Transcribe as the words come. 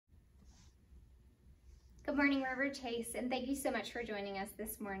Good morning, River Chase, and thank you so much for joining us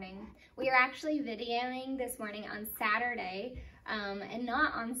this morning. We are actually videoing this morning on Saturday and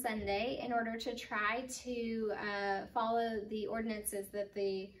not on Sunday in order to try to follow the ordinances that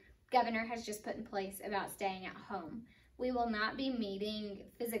the governor has just put in place about staying at home. We will not be meeting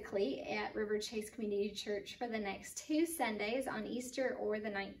physically at River Chase Community Church for the next 2 Sundays on Easter or the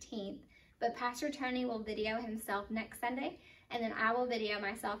 19th, but Pastor Tony will video himself next Sunday, and then I will video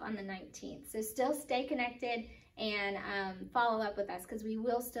myself on the 19th. So still stay connected and follow up with us, because we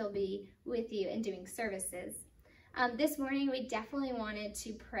will still be with you and doing services. This morning we definitely wanted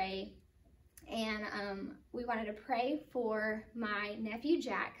to pray, and we wanted to pray for my nephew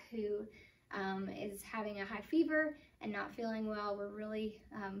Jack, who is having a high fever and not feeling well. We're really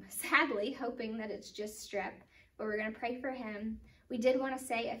sadly hoping that it's just strep, but we're going to pray for him. We did want to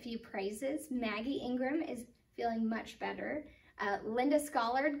say a few praises. Maggie Ingram is feeling much better. Linda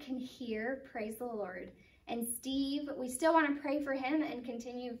Schollard can hear, praise the Lord. And Steve, we still want to pray for him and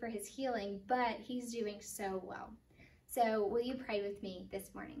continue for his healing, but he's doing so well. So will you pray with me this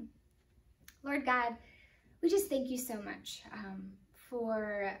morning? Lord God, we just thank you so much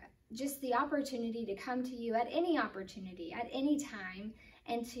for just the opportunity to come to you at any opportunity, at any time,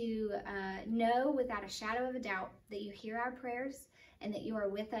 and to know without a shadow of a doubt that you hear our prayers and that you are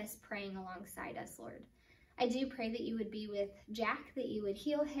with us praying alongside us, Lord. I do pray that you would be with Jack, that you would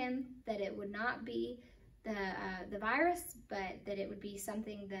heal him, that it would not be the virus, but that it would be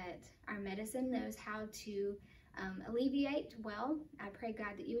something that our medicine knows how to alleviate well. I pray,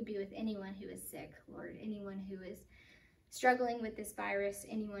 God, that you would be with anyone who is sick, Lord, anyone who is struggling with this virus,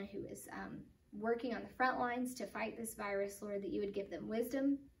 anyone who is working on the front lines to fight this virus, Lord, that you would give them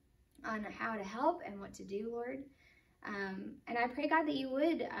wisdom on how to help and what to do, Lord. And I pray, God, that you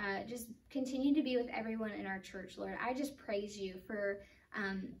would just continue to be with everyone in our church, Lord. I just praise you for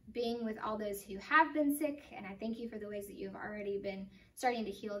being with all those who have been sick, and I thank you for the ways that you have already been starting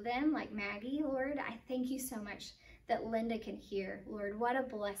to heal them, like Maggie, Lord. I thank you so much that Linda can hear, Lord. What a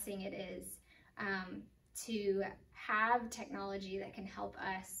blessing it is to have technology that can help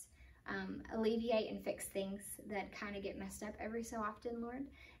us alleviate and fix things that kind of get messed up every so often, Lord.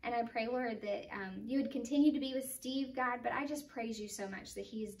 And I pray, Lord, that you would continue to be with Steve, God, but I just praise you so much that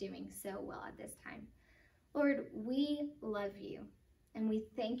he is doing so well at this time. Lord, we love you, and we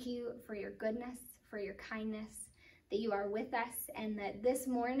thank you for your goodness, for your kindness, that you are with us, and that this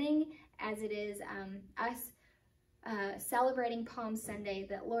morning, as it is us celebrating Palm Sunday,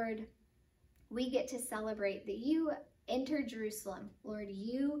 that, Lord, we get to celebrate that you entered Jerusalem. Lord,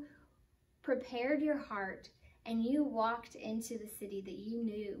 you prepared your heart and you walked into the city that you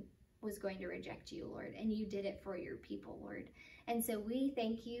knew was going to reject you, Lord, and you did it for your people, Lord. And so we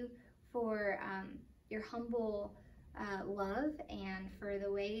thank you for your humble love and for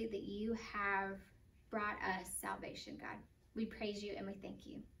the way that you have brought us salvation, God. We praise you and we thank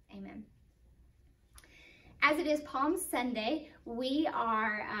you. Amen. As it is Palm Sunday, we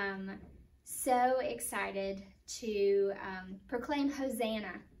are so excited to proclaim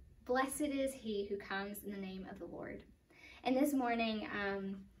Hosanna. Blessed is he who comes in the name of the Lord. And this morning,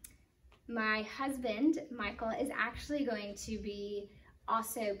 my husband, Michael, is actually going to be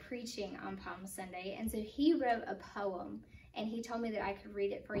also preaching on Palm Sunday. And so he wrote a poem, and he told me that I could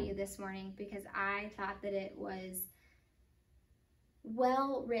read it for you this morning because I thought that it was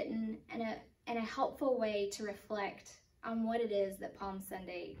well written and a helpful way to reflect on what it is that Palm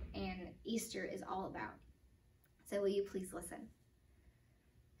Sunday and Easter is all about. So will you please listen?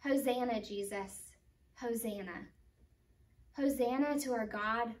 Hosanna, Jesus, Hosanna. Hosanna to our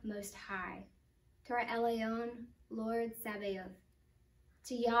God Most High, to our Elyon, Lord Sabaoth,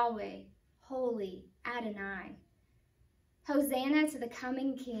 to Yahweh, Holy Adonai. Hosanna to the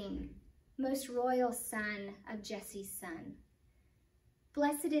coming King, most royal Son of Jesse's son.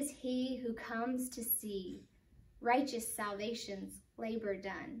 Blessed is he who comes to see righteous salvation's labor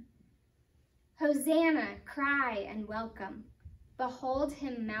done. Hosanna, cry and welcome. Behold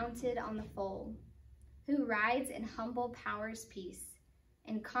him mounted on the foal, who rides in humble power's peace,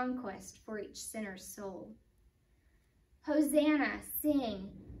 in conquest for each sinner's soul. Hosanna,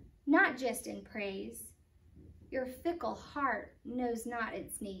 sing, not just in praise. Your fickle heart knows not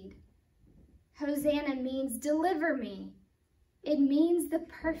its need. Hosanna means deliver me. It means the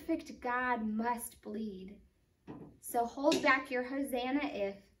perfect God must bleed. So hold back your Hosanna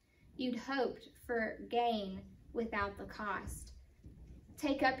if you'd hoped for gain without the cost.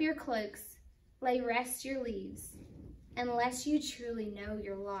 Take up your cloaks, lay rest your leaves, unless you truly know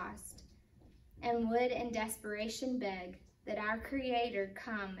you're lost, and would in desperation beg that our Creator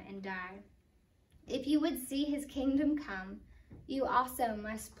come and die. If you would see his kingdom come, you also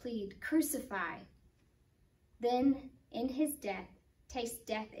must plead, crucify. Then in his death, taste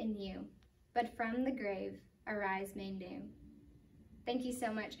death in you, but from the grave arise made new. Thank you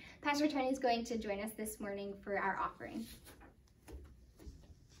so much. Pastor Tony is going to join us this morning for our offering.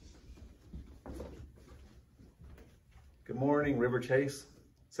 Good morning, River Chase.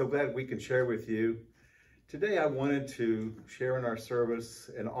 So glad we can share with you. Today I wanted to share in our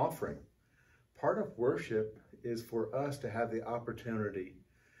service an offering. Part of worship is for us to have the opportunity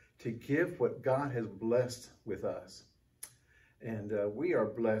to give what God has blessed with us. And we are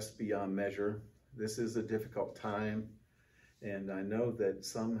blessed beyond measure. This is a difficult time. And I know that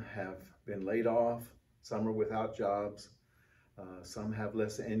some have been laid off, some are without jobs, some have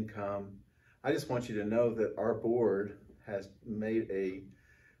less income. I just want you to know that our board has made a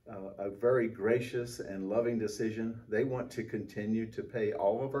very gracious and loving decision. They want to continue to pay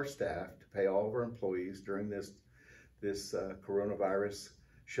all of our staff, to pay all of our employees during this coronavirus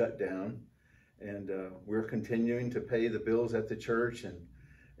shutdown. And we're continuing to pay the bills at the church.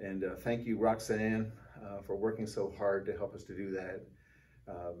 And thank you, Roxanne, for working so hard to help us to do that.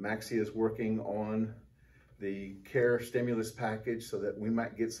 Maxie is working on the CARE stimulus package so that we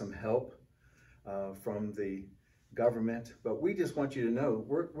might get some help from the government. But we just want you to know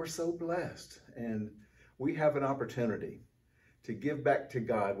we're so blessed, and we have an opportunity to give back to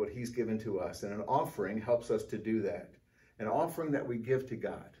God what he's given to us. And an offering helps us to do that. An offering that we give to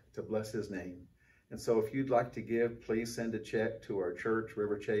God to bless his name. And so if you'd like to give, please send a check to our church,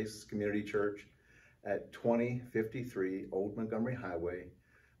 River Chase Community Church, at 2053 Old Montgomery Highway,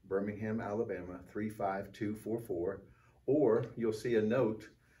 Birmingham, Alabama, 35244. Or you'll see a note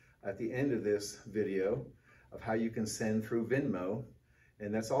at the end of this video of how you can send through Venmo,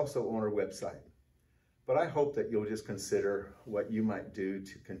 and that's also on our website. But I hope that you'll just consider what you might do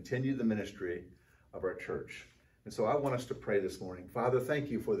to continue the ministry of our church. And so I want us to pray this morning. Father, thank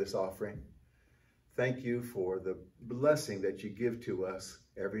you for this offering. Thank you for the blessing that you give to us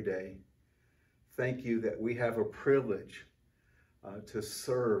every day. Thank you that we have a privilege to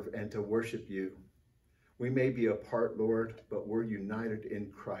serve and to worship you. We may be apart, Lord, but we're united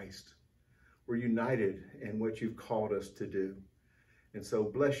in Christ. We're united in what you've called us to do. And so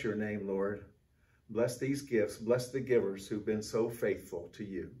bless your name, Lord. Bless these gifts. Bless the givers who've been so faithful to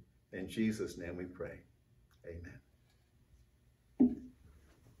you. In Jesus' name we pray. Amen.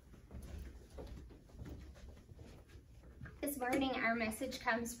 This morning, our message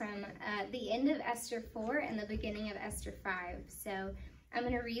comes from the end of Esther 4 and the beginning of Esther 5. So I'm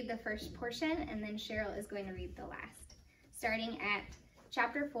going to read the first portion, and then Cheryl is going to read the last, starting at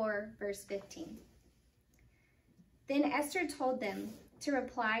chapter 4, verse 15. Then Esther told them to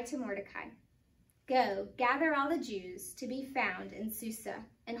reply to Mordecai, "Go, gather all the Jews to be found in Susa,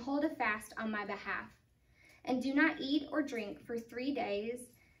 and hold a fast on my behalf. And do not eat or drink for 3 days,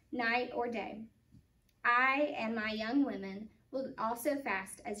 night or day. I and my young women will also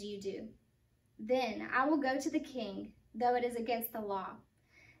fast as you do. Then I will go to the king, though it is against the law.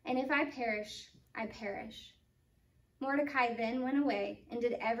 And if I perish, I perish." Mordecai then went away and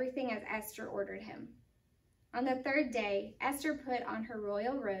did everything as Esther ordered him. On the third day, Esther put on her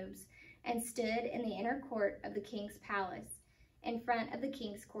royal robes and stood in the inner court of the king's palace, in front of the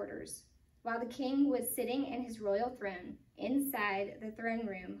king's quarters, while the king was sitting in his royal throne inside the throne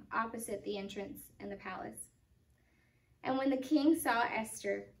room opposite the entrance in the palace. And when the king saw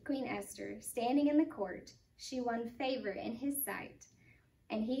Esther, Queen Esther, standing in the court, she won favor in his sight,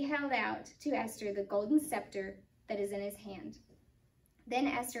 and he held out to Esther the golden scepter that is in his hand. Then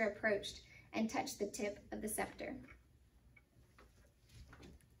Esther approached and touched the tip of the scepter.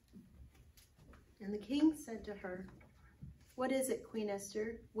 And the king said to her, "What is it, Queen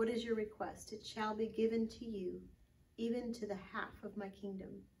Esther? What is your request? It shall be given to you, even to the half of my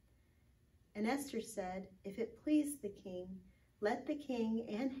kingdom." And Esther said, "If it please the king, let the king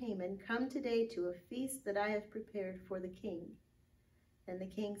and Haman come today to a feast that I have prepared for the king." Then the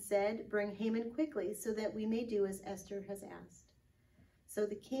king said, "Bring Haman quickly, so that we may do as Esther has asked." So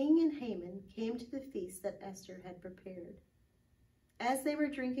the king and Haman came to the feast that Esther had prepared. As they were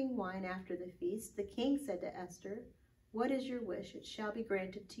drinking wine after the feast, the king said to Esther, "What is your wish? It shall be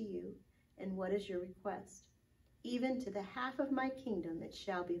granted to you. And what is your request? Even to the half of my kingdom it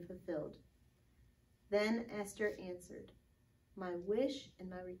shall be fulfilled." Then Esther answered, "My wish and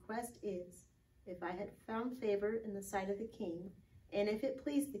my request is, if I had found favor in the sight of the king, and if it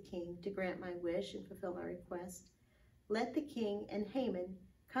pleased the king to grant my wish and fulfill my request, let the king and Haman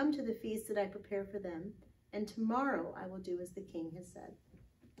come to the feast that I prepare for them, and tomorrow I will do as the king has said."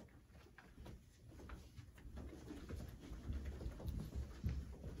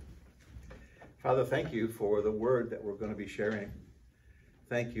 Father, thank you for the word that we're going to be sharing.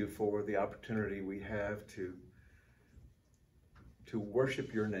 Thank you for the opportunity we have to to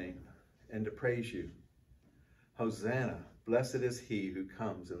worship your name and to praise you. Hosanna, blessed is he who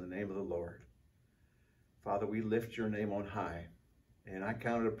comes in the name of the Lord. Father, we lift your name on high, and I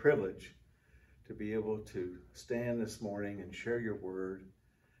count it a privilege to be able to stand this morning and share your word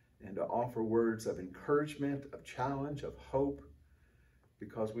and to offer words of encouragement, of challenge, of hope,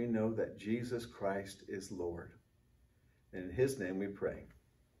 because we know that Jesus Christ is Lord. And in his name we pray.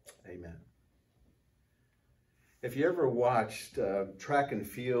 Amen. If you ever watched track and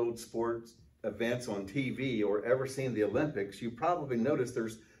field sports events on TV or ever seen the Olympics, you probably noticed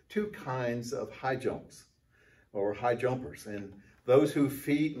there's two kinds of high jumps or high jumpers. And those whose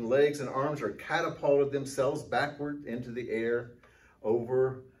feet and legs and arms are catapulted themselves backward into the air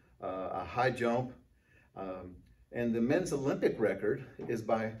over a high jump. And the men's Olympic record is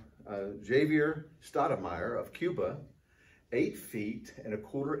by Javier Stoudemire of Cuba, 8 feet and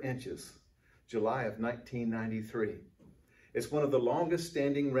 1/4 inches, July of 1993. It's one of the longest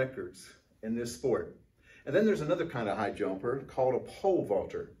standing records in this sport. And then there's another kind of high jumper called a pole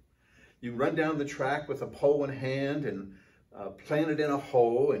vaulter. You run down the track with a pole in hand and plant it in a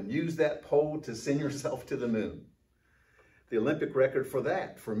hole and use that pole to send yourself to the moon. The Olympic record for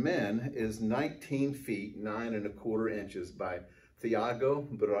that, for men, is 19 feet, 9 1/4 inches by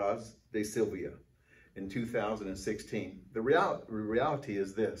Thiago Braz de Silva in 2016. The reality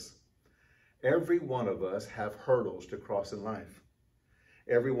is this. Every one of us have hurdles to cross in life.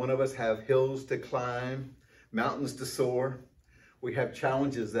 Every one of us have hills to climb, mountains to soar. We have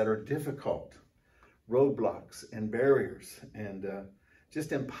challenges that are difficult, roadblocks and barriers, and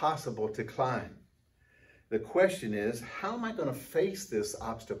just impossible to climb. The question is, how am I going to face this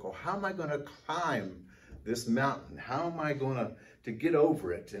obstacle? How am I going to climb this mountain? How am I going to get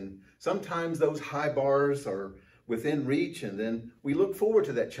over it? And sometimes those high bars are within reach, and then we look forward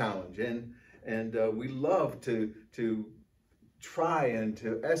to that challenge, and we love to try and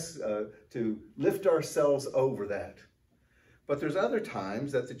to lift ourselves over that. But there's other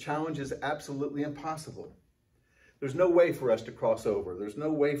times that the challenge is absolutely impossible. There's no way for us to cross over. There's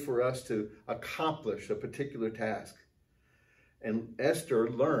no way for us to accomplish a particular task. And Esther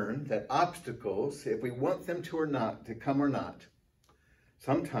learned that obstacles, if we want them to or not, to come or not,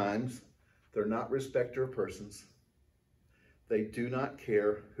 sometimes they're not respecter of persons. They do not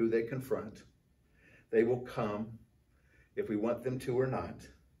care who they confront. They will come if we want them to or not.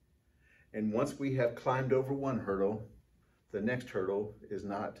 And once we have climbed over one hurdle, the next hurdle is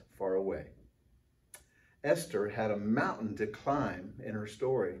not far away. Esther had a mountain to climb in her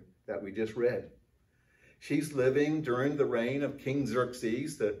story that we just read. She's living during the reign of King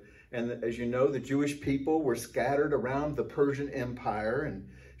Xerxes, and as you know, the Jewish people were scattered around the Persian Empire, and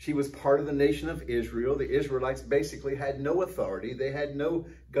she was part of the nation of Israel. The Israelites basically had no authority. They had no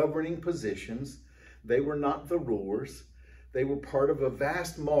governing positions. They were not the rulers. They were part of a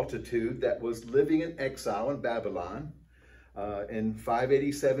vast multitude that was living in exile in Babylon. In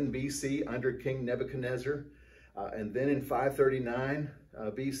 587 BC under King Nebuchadnezzar, and then in 539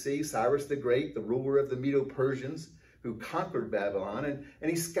 BC, Cyrus the Great, the ruler of the Medo-Persians, who conquered Babylon,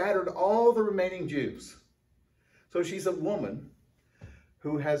 and he scattered all the remaining Jews. So she's a woman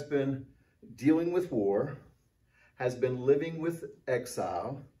who has been dealing with war, has been living with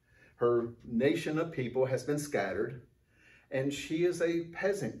exile. Her nation of people has been scattered, and she is a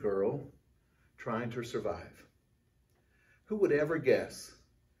peasant girl trying to survive. Who would ever guess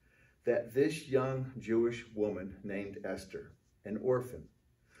that this young Jewish woman named Esther, an orphan,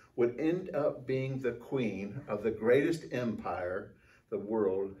 would end up being the queen of the greatest empire the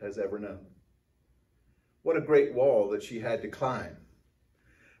world has ever known? What a great wall that she had to climb.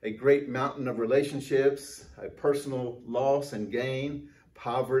 A great mountain of relationships, a personal loss and gain,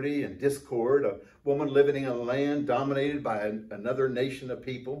 poverty and discord, a woman living in a land dominated by another nation of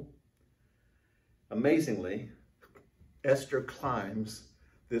people. Amazingly, Esther climbs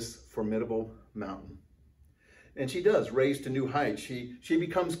this formidable mountain. And she does, raised to new heights. She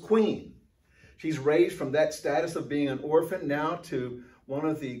becomes queen. She's raised from that status of being an orphan now to one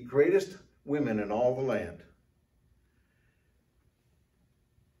of the greatest women in all the land.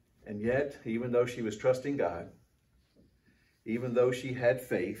 And yet, even though she was trusting God, even though she had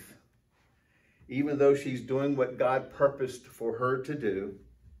faith, even though she's doing what God purposed for her to do,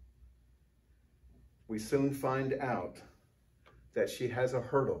 we soon find out that she has a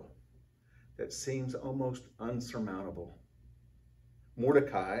hurdle that seems almost unsurmountable.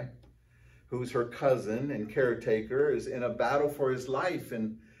 Mordecai, who's her cousin and caretaker, is in a battle for his life,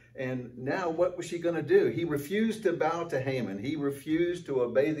 and now what was she going to do? He refused to bow to Haman. He refused to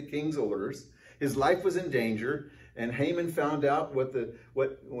obey the king's orders. His life was in danger, And Haman found out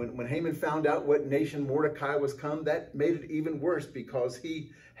when Haman found out what nation Mordecai was come, that made it even worse because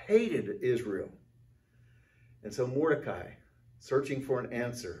he hated Israel. And so Mordecai, searching for an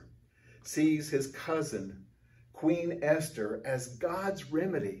answer, sees his cousin, Queen Esther, as God's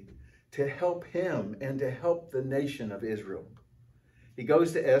remedy to help him and to help the nation of Israel. He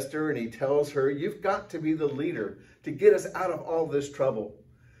goes to Esther and he tells her, you've got to be the leader to get us out of all this trouble.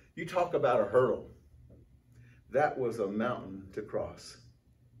 You talk about a hurdle. That was a mountain to cross.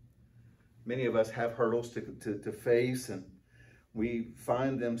 Many of us have hurdles to face, and we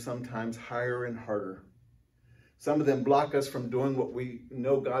find them sometimes higher and harder. Some of them block us from doing what we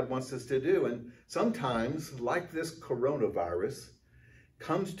know God wants us to do. And sometimes, like this coronavirus,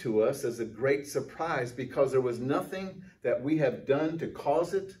 comes to us as a great surprise because there was nothing that we have done to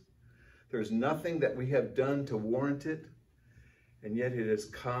cause it. There's nothing that we have done to warrant it. And yet it has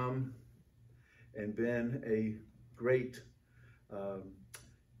come and been a great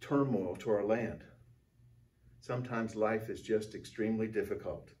turmoil to our land. Sometimes life is just extremely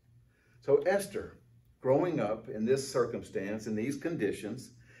difficult. So Esther, growing up in this circumstance, in these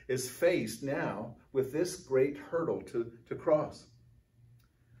conditions, is faced now with this great hurdle to cross.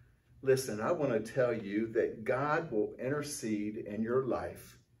 Listen, I want to tell you that God will intercede in your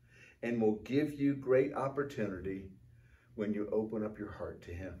life and will give you great opportunity when you open up your heart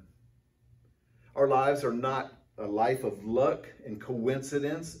to him. Our lives are not a life of luck and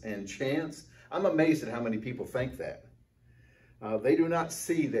coincidence and chance. I'm amazed at how many people think that. They do not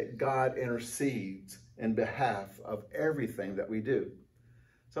see that God intercedes in behalf of everything that we do.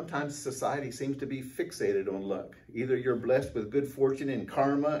 Sometimes society seems to be fixated on luck. Either you're blessed with good fortune and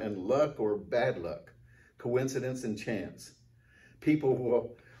karma and luck, or bad luck, coincidence and chance.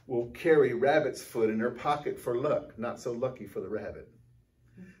 People will carry rabbit's foot in their pocket for luck, not so lucky for the rabbit.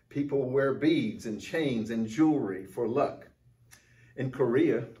 People wear beads and chains and jewelry for luck. In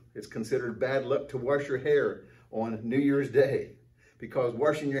Korea, it's considered bad luck to wash your hair on New Year's Day because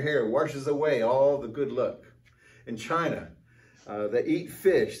washing your hair washes away all the good luck. In China, they eat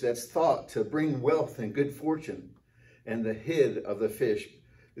fish that's thought to bring wealth and good fortune. And the head of the fish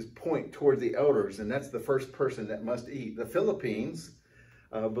is point toward the elders, and that's the first person that must eat. The Philippines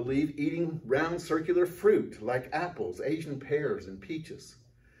believe eating round circular fruit like apples, Asian pears, and peaches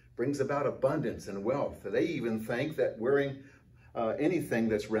brings about abundance and wealth. They even think that wearing anything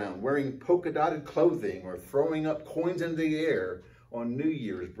that's round, wearing polka-dotted clothing or throwing up coins into the air on New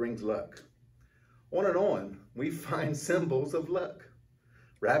Year's brings luck. On and on, we find symbols of luck.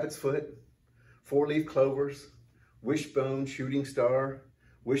 Rabbit's foot, four-leaf clovers, wishbone, shooting star,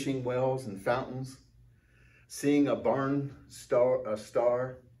 wishing wells and fountains, seeing a barn star,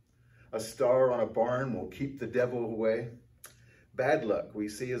 a star on a barn will keep the devil away. Bad luck we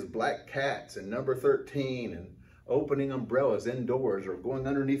see as black cats and number 13 and opening umbrellas indoors or going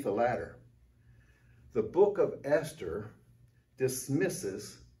underneath a ladder. The book of Esther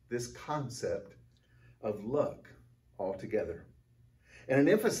dismisses this concept of luck altogether. And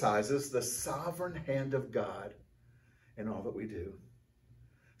it emphasizes the sovereign hand of God in all that we do.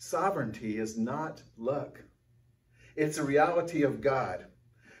 Sovereignty is not luck. It's a reality of God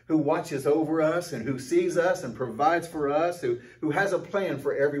who watches over us and who sees us and provides for us, who has a plan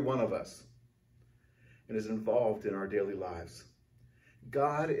for every one of us and is involved in our daily lives.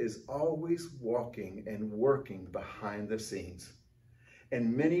 God is always walking and working behind the scenes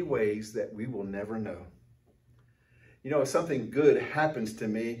in many ways that we will never know. You know, if something good happens to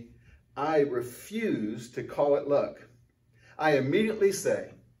me, I refuse to call it luck. I immediately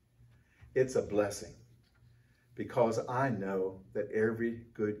say, it's a blessing, because I know that every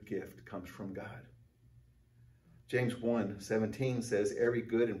good gift comes from God. James 1:17 says, every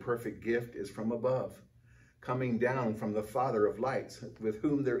good and perfect gift is from above, coming down from the Father of lights, with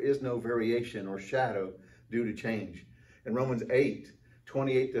whom there is no variation or shadow due to change. In Romans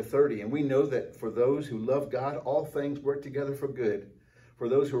 8:28-30, and we know that for those who love God, all things work together for good, for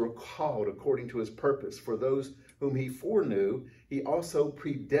those who are called according to his purpose. For those whom he foreknew, he also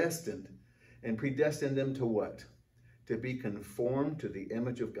predestined. And predestined them to what? To be conformed to the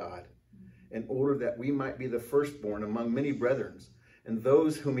image of God, in order that we might be the firstborn among many brethren. And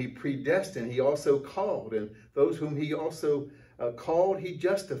those whom he predestined, he also called. And those whom he also called, he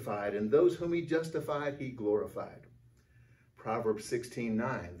justified. And those whom he justified, he glorified. Proverbs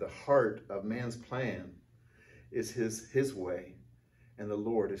 16:9, the heart of man's plan is his way, and the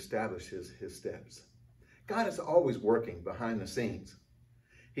Lord establishes his steps. God is always working behind the scenes.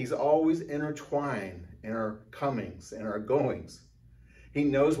 He's always intertwined in our comings and our goings. He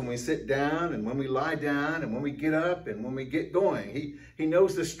knows when we sit down and when we lie down and when we get up and when we get going. He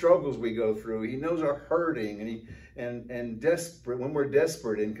knows the struggles we go through. He knows our hurting, and and desperate, when we're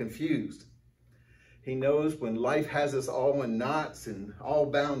desperate and confused. He knows when life has us all in knots and all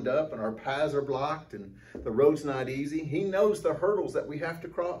bound up and our paths are blocked and the road's not easy. He knows the hurdles that we have to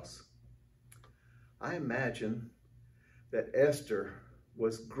cross. I imagine that Esther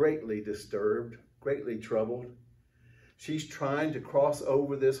was greatly disturbed, greatly troubled. She's trying to cross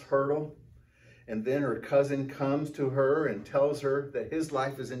over this hurdle, and then her cousin comes to her and tells her that his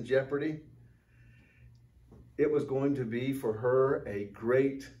life is in jeopardy. It was going to be for her a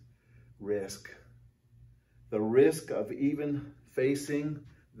great risk. The risk of even facing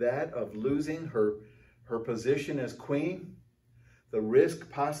that of losing her position as queen. The risk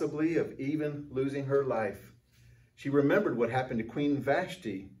possibly of even losing her life. She remembered what happened to Queen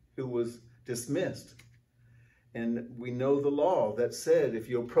Vashti, who was dismissed. And we know the law that said if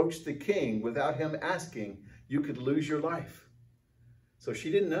you approached the king without him asking, you could lose your life. So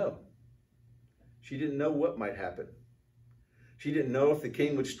she didn't know. She didn't know what might happen. She didn't know if the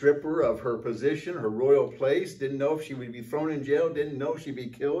king would strip her of her position, her royal place, didn't know if she would be thrown in jail, didn't know if she'd be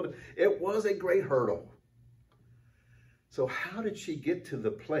killed. It was a great hurdle. So how did she get to the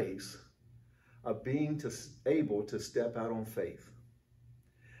place of being able to step out on faith?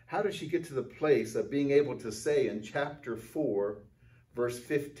 How did she get to the place of being able to say in chapter 4, verse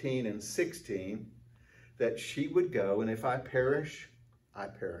 15 and 16, that she would go, and if I perish, I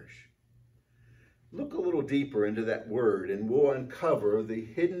perish? Look a little deeper into that word and we'll uncover the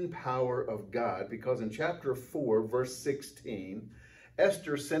hidden power of God, because in chapter 4, verse 16,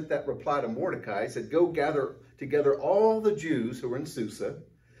 Esther sent that reply to Mordecai, said, go gather together all the Jews who are in Susa.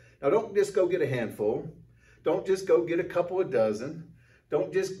 Now don't just go get a handful. Don't just go get a couple of dozen.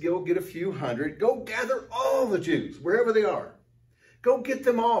 Don't just go get a few hundred. Go gather all the Jews, wherever they are. Go get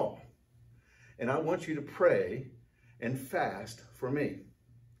them all. And I want you to pray and fast for me.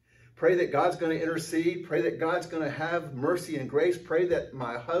 Pray that God's going to intercede. Pray that God's going to have mercy and grace. Pray that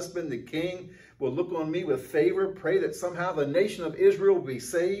my husband, the king, will look on me with favor. Pray that somehow the nation of Israel will be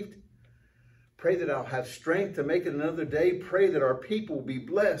saved. Pray that I'll have strength to make it another day. Pray that our people will be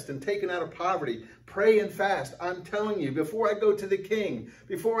blessed and taken out of poverty. Pray and fast. I'm telling you, before I go to the king,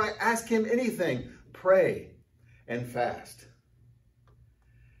 before I ask him anything, pray and fast.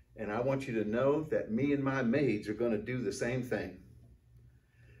 And I want you to know that me and my maids are going to do the same thing.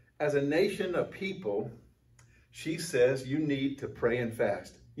 As a nation of people, she says you need to pray and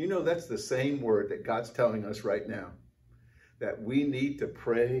fast. You know, that's the same word that God's telling us right now, that we need to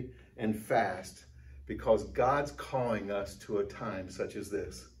pray and fast because God's calling us to a time such as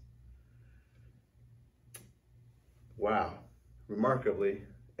this. Wow. Remarkably,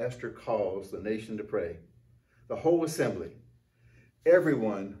 Esther calls the nation to pray. The whole assembly,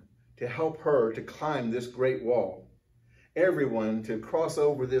 everyone to help her to climb this great wall. Everyone to cross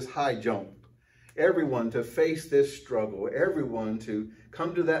over this high jump, everyone to face this struggle, everyone to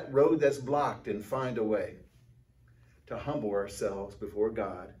come to that road that's blocked and find a way, to humble ourselves before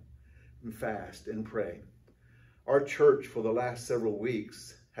God and fast and pray. Our church for the last several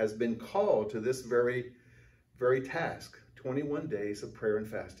weeks has been called to this very task, 21 days of prayer and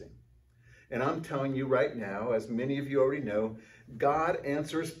fasting. And I'm telling you right now, as many of you already know, God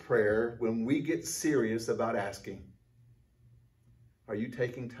answers prayer when we get serious about asking. Are you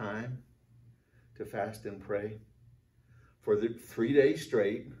taking time to fast and pray? For the 3 days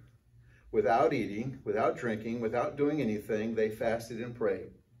straight, without eating, without drinking, without doing anything, they fasted and prayed.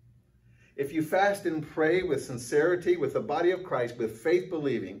 If you fast and pray with sincerity, with the body of Christ, with faith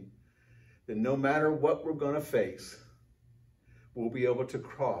believing, then no matter what we're going to face, we'll be able to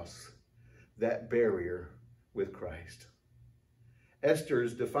cross that barrier with Christ.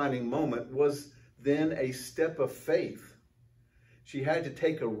 Esther's defining moment was then a step of faith. She had to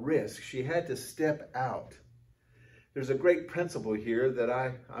take a risk. She had to step out. There's a great principle here that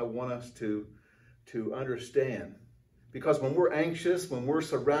I want us to understand. Because when we're anxious, when we're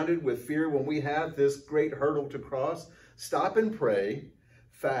surrounded with fear, when we have this great hurdle to cross, stop and pray,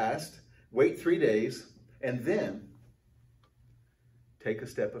 fast, wait 3 days, and then take a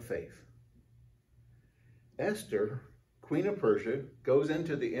step of faith. Esther, Queen of Persia, goes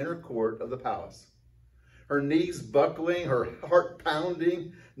into the inner court of the palace. Her knees buckling, her heart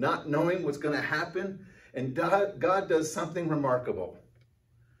pounding, not knowing what's going to happen. And God does something remarkable.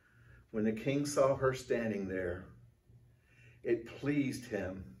 When the king saw her standing there, it pleased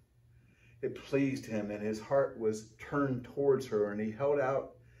him. It pleased him, and his heart was turned towards her, and he held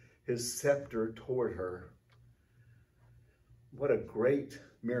out his scepter toward her. What a great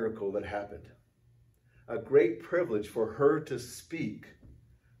miracle that happened. A great privilege for her to speak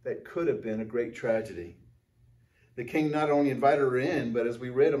that could have been a great tragedy. The king not only invited her in, but as we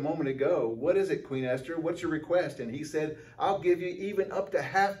read a moment ago, what is it, Queen Esther? What's your request? And he said, I'll give you even up to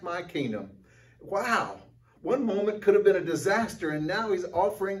half my kingdom. Wow. One moment could have been a disaster, and now he's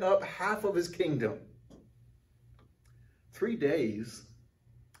offering up half of his kingdom. 3 days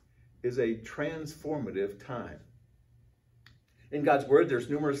is a transformative time. In God's word, there's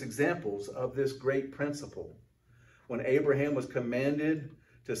numerous examples of this great principle. When Abraham was commanded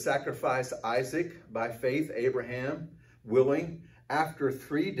to sacrifice Isaac, by faith, Abraham, willing, after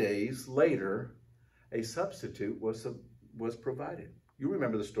 3 days later, a substitute was provided. You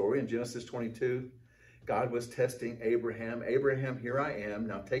remember the story in Genesis 22. God was testing Abraham. Abraham, here I am.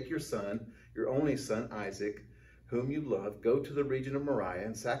 Now take your son, your only son, Isaac, whom you love. Go to the region of Moriah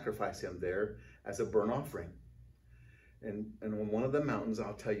and sacrifice him there as a burnt offering. And on one of the mountains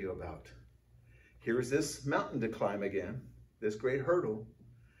I'll tell you about. Here's this mountain to climb again, this great hurdle.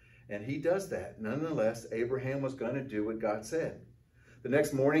 And he does that. Nonetheless, Abraham was going to do what God said. The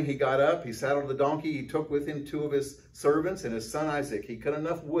next morning he got up, he saddled the donkey, he took with him 2 of his servants and his son Isaac. He cut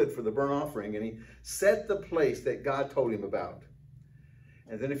enough wood for the burnt offering, and he set the place that God told him about.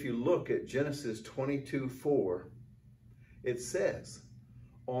 And then if you look at Genesis 22:4, it says,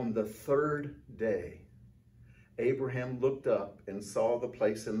 on the 3rd day, Abraham looked up and saw the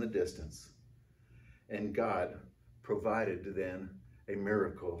place in the distance. And God provided then a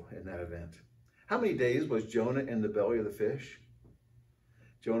miracle in that event. How many days was Jonah in the belly of the fish?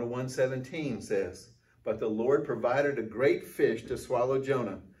 Jonah 1:17 says, but the Lord provided a great fish to swallow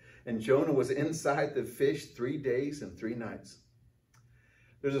Jonah, and Jonah was inside the fish 3 days and 3 nights.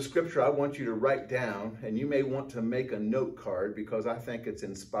 There's a scripture I want you to write down, and you may want to make a note card because I think it's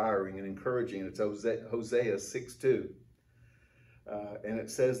inspiring and encouraging. It's Hosea 6:2. And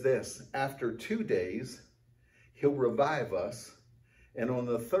it says this, after 2 days, he'll revive us, and on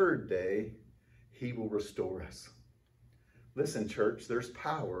the 3rd day, he will restore us. Listen, church, there's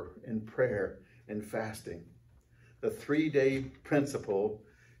power in prayer and fasting. The 3-day principle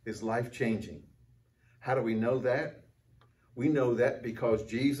is life-changing. How do we know that? We know that because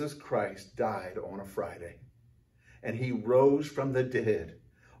Jesus Christ died on a Friday, and he rose from the dead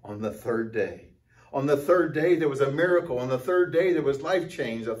on the 3rd day. On the 3rd day, there was a miracle. On the 3rd day, there was life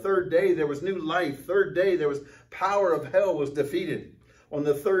change. The 3rd day, there was new life. 3rd day, there was power of hell was defeated. On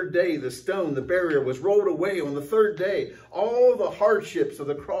the 3rd day, the stone, the barrier was rolled away. On the 3rd day, all the hardships of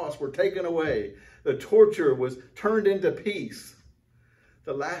the cross were taken away. The torture was turned into peace.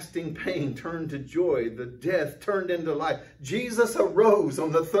 The lasting pain turned to joy. The death turned into life. Jesus arose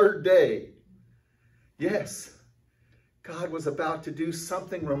on the 3rd day. Yes, God was about to do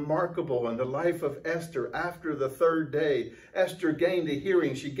something remarkable in the life of Esther after the 3rd day. Esther gained a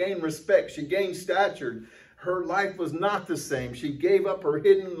hearing. She gained respect. She gained stature. Her life was not the same. She gave up her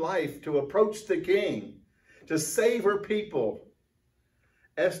hidden life to approach the king, to save her people.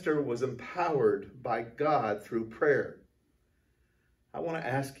 Esther was empowered by God through prayer. I want to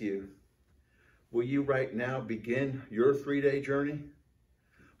ask you, will you right now begin your 3-day journey?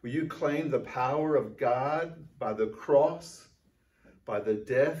 Will you claim the power of God by the cross, by the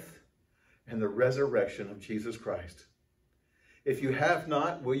death, and the resurrection of Jesus Christ? If you have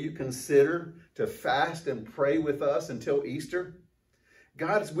not, will you consider to fast and pray with us until Easter?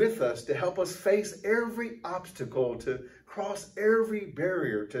 God is with us to help us face every obstacle, to cross every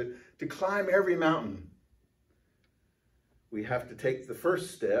barrier, to climb every mountain. We have to take the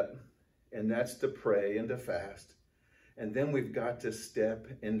first step, and that's to pray and to fast. And then we've got to step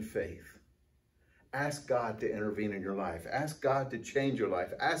in faith. Ask God to intervene in your life. Ask God to change your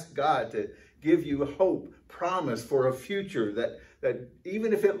life. Ask God to give you hope, promise for a future that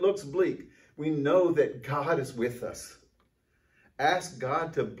even if it looks bleak, we know that God is with us. Ask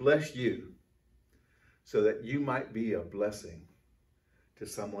God to bless you so that you might be a blessing to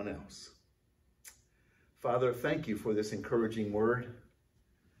someone else. Father, thank you for this encouraging word.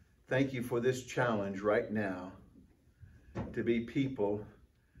 Thank you for this challenge right now to be people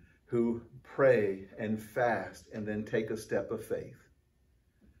who pray and fast and then take a step of faith.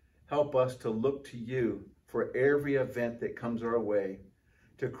 Help us to look to you for every event that comes our way,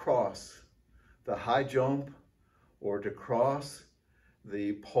 to cross the high jump or to cross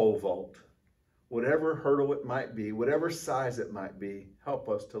the pole vault. Whatever hurdle it might be, whatever size it might be, help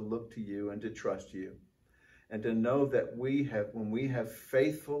us to look to you and to trust you. And to know that when we have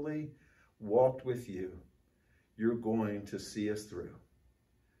faithfully walked with you, you're going to see us through.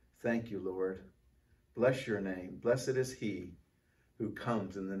 Thank you, Lord. Bless your name. Blessed is he who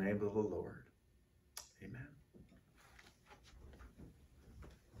comes in the name of the Lord. Amen.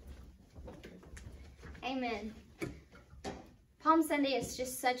 Amen. Palm Sunday is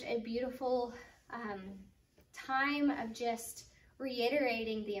just such a beautiful time of just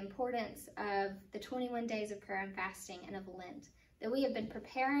reiterating the importance of the 21 days of prayer and fasting and of Lent, that we have been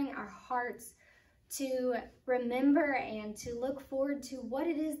preparing our hearts to remember and to look forward to what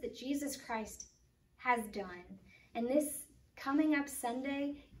it is that Jesus Christ has done. And this coming up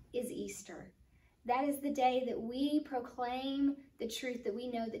Sunday is Easter. That is the day that we proclaim the truth that we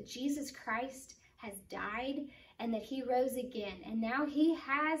know that Jesus Christ has died and that he rose again. And now he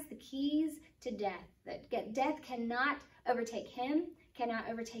has the keys to death, that death cannot overtake him, cannot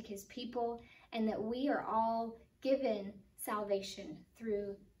overtake his people, and that we are all given salvation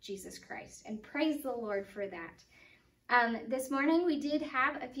through Jesus Christ. And praise the Lord for that. This morning we did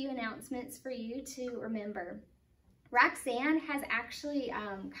have a few announcements for you to remember. Roxanne has actually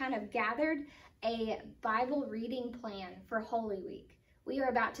kind of gathered a Bible reading plan for Holy Week. We are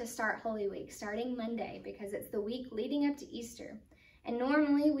about to start Holy Week starting Monday because it's the week leading up to Easter. And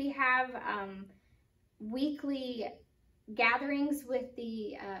normally we have weekly gatherings with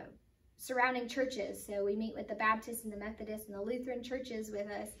the surrounding churches. So we meet with the Baptist and the Methodist and the Lutheran churches with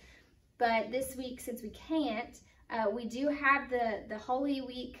us. But this week, since we can't, we do have the Holy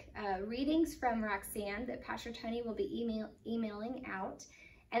Week readings from Roxanne that Pastor Tony will be emailing out.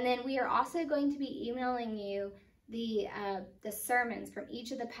 And then we are also going to be emailing you the sermons from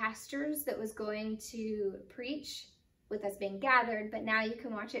each of the pastors that was going to preach with us being gathered, but now you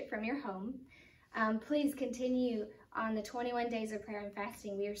can watch it from your home. Please continue on the 21 days of prayer and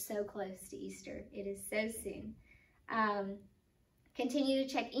fasting. We are so close to Easter. It is so soon. Continue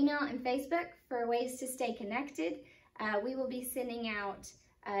to check email and Facebook for ways to stay connected. We will be sending out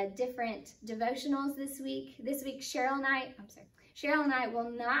different devotionals this week. This week, Cheryl and I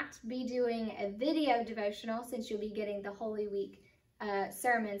will not be doing a video devotional since you'll be getting the Holy Week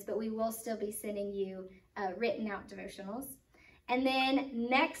sermons, but we will still be sending you written out devotionals. And then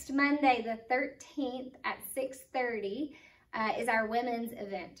next Monday, the 13th at 6:30 is our women's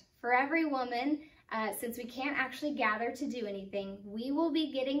event. For every woman, since we can't actually gather to do anything, we will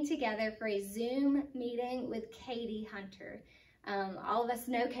be getting together for a Zoom meeting with Katie Hunter. All of us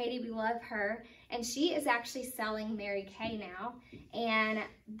know Katie, we love her, and she is actually selling Mary Kay now. And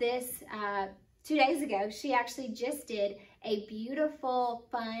this, 2 days ago, she actually just did a beautiful,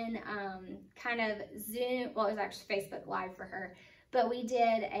 fun kind of Zoom, well, it was actually Facebook Live for her, but we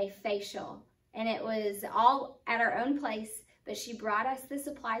did a facial, and it was all at our own place, but she brought us the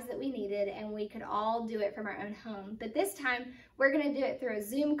supplies that we needed, and we could all do it from our own home. But this time, we're going to do it through a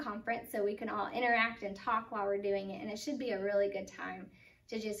Zoom conference so we can all interact and talk while we're doing it, and it should be a really good time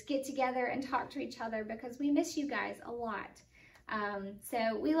to just get together and talk to each other because we miss you guys a lot.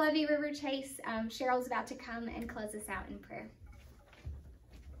 So we love you, River Chase. Cheryl's about to come and close us out in prayer.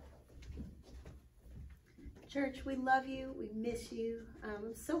 Church, we love you. We miss you.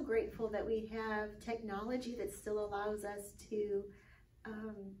 I'm so grateful that we have technology that still allows us to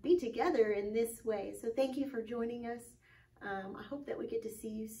be together in this way. So thank you for joining us. I hope that we get to see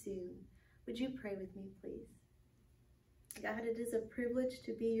you soon. Would you pray with me, please? God, it is a privilege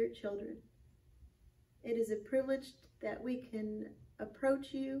to be your children. It is a privilege that we can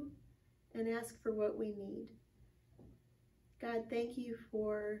approach you and ask for what we need. God, thank you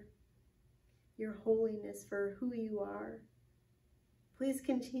for your holiness, for who you are. Please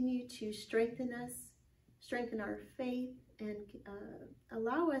continue to strengthen us, strengthen our faith, and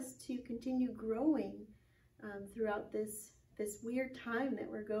allow us to continue growing throughout this weird time that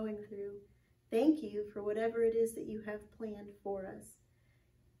we're going through. Thank you for whatever it is that you have planned for us.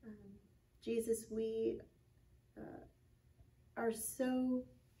 Jesus, we are so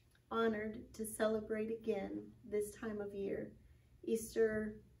honored to celebrate again this time of year.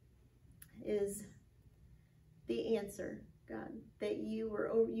 Easter is the answer, God, that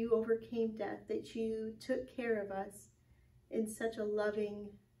you overcame death, that you took care of us in such a loving,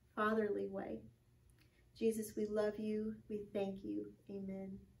 fatherly way. Jesus, we love you. We thank you.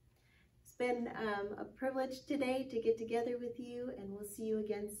 Amen. It's been a privilege today to get together with you, and we'll see you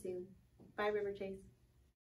again soon. Bye, River Chase.